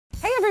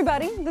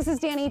everybody, this is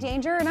Danny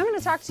Danger, and I'm going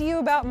to talk to you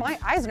about my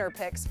Eisner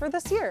picks for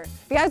this year.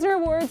 The Eisner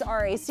Awards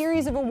are a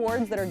series of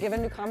awards that are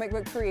given to comic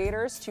book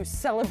creators to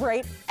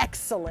celebrate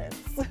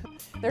excellence.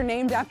 They're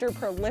named after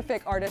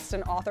prolific artist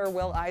and author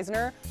Will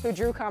Eisner, who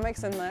drew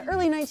comics in the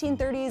early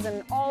 1930s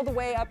and all the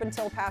way up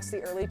until past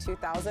the early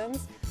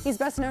 2000s. He's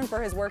best known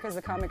for his work as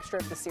a comic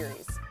strip, The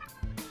Series.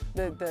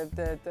 In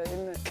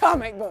the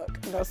comic book,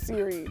 The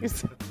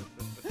Series.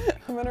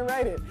 I'm gonna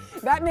write it.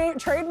 That name,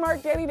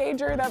 trademark Danny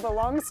Danger, that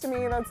belongs to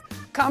me. That's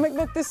comic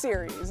book The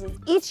Series.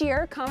 Each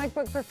year, comic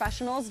book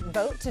professionals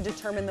vote to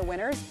determine the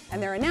winners,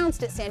 and they're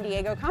announced at San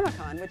Diego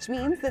Comic-Con, which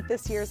means that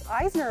this year's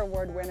Eisner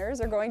Award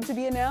winners are going to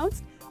be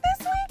announced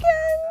this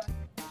weekend.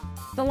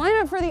 The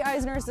lineup for the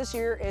Eisners this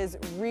year is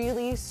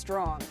really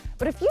strong,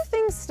 but a few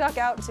things stuck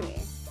out to me.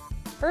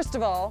 First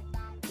of all,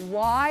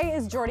 why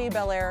is Jordie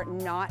Bellaire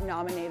not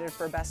nominated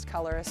for Best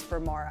Colorist for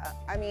Mara?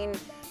 I mean,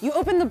 you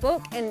open the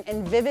book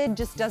and vivid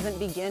just doesn't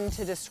begin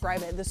to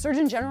describe it. The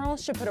Surgeon General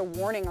should put a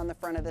warning on the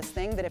front of this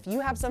thing that if you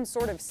have some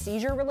sort of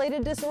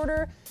seizure-related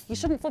disorder, you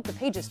shouldn't flip the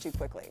pages too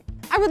quickly.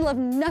 I would love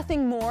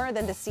nothing more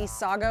than to see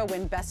Saga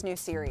win Best New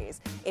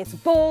Series. It's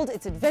bold,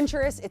 it's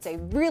adventurous, it's a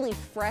really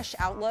fresh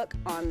outlook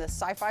on the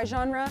sci-fi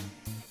genre,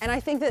 and I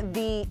think that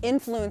the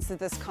influence that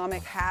this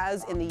comic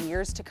has in the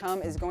years to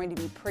come is going to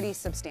be pretty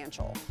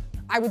substantial.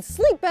 I would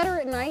sleep better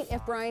at night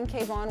if Brian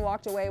K. Vaughan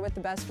walked away with the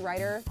Best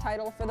Writer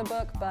title for the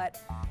book,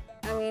 but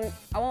I mean,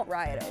 I won't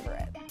riot over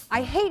it.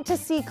 I hate to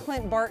see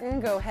Clint Barton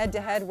go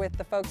head-to-head with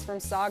the folks from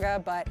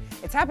Saga, but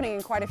it's happening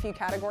in quite a few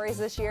categories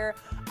this year.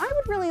 I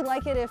would really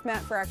like it if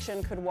Matt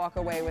Fraction could walk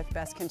away with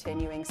Best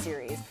Continuing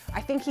Series.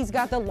 I think he's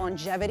got the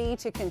longevity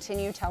to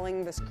continue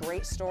telling this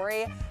great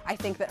story. I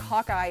think that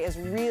Hawkeye is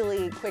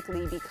really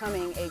quickly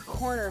becoming a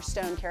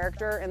cornerstone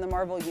character in the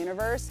Marvel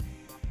Universe,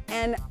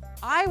 and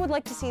I would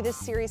like to see this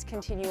series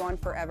continue on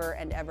forever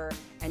and ever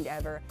and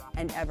ever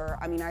and ever.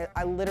 I mean,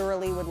 I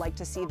literally would like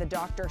to see the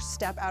Doctor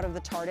step out of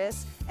the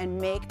TARDIS and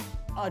make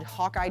a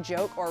Hawkeye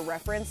joke or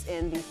reference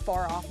in the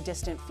far-off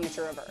distant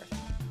future of Earth.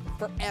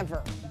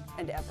 Forever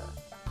and ever.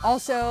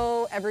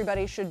 Also,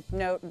 everybody should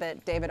note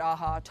that David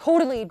Aja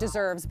totally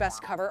deserves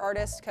Best Cover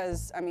Artist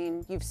because, I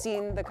mean, you've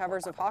seen the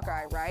covers of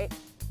Hawkeye, right?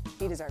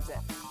 He deserves it.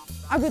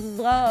 I would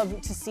love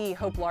to see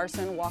Hope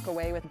Larson walk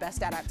away with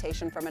Best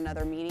Adaptation from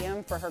Another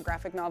Medium for her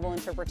graphic novel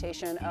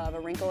interpretation of A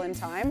Wrinkle in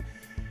Time.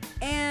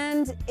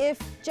 And if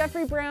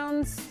Jeffrey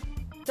Brown's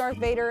Darth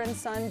Vader and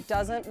Son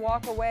doesn't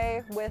walk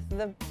away with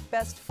the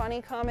Best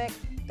Funny Comic,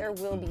 there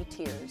will be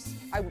tears.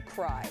 I will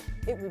cry.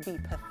 It will be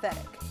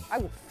pathetic. I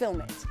will film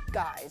it,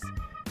 guys.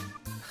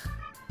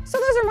 So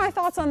those are my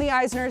thoughts on the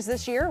Eisners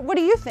this year. What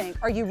do you think?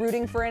 Are you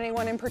rooting for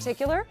anyone in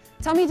particular?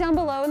 Tell me down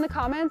below in the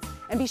comments,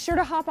 and be sure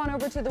to hop on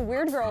over to the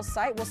Weird Girls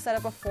site. We'll set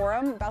up a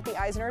forum about the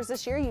Eisners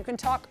this year. You can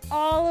talk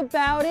all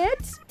about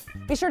it.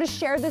 Be sure to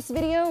share this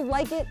video,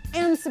 like it,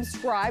 and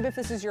subscribe if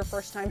this is your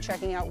first time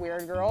checking out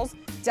Weird Girls.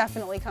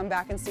 Definitely come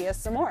back and see us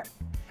some more.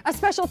 A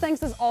special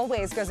thanks, as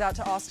always, goes out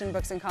to Austin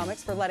Books and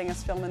Comics for letting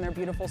us film in their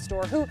beautiful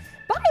store, who,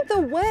 by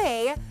the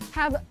way,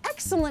 have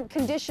excellent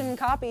condition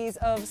copies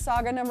of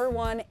Saga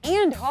 #1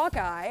 and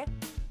Hawkeye.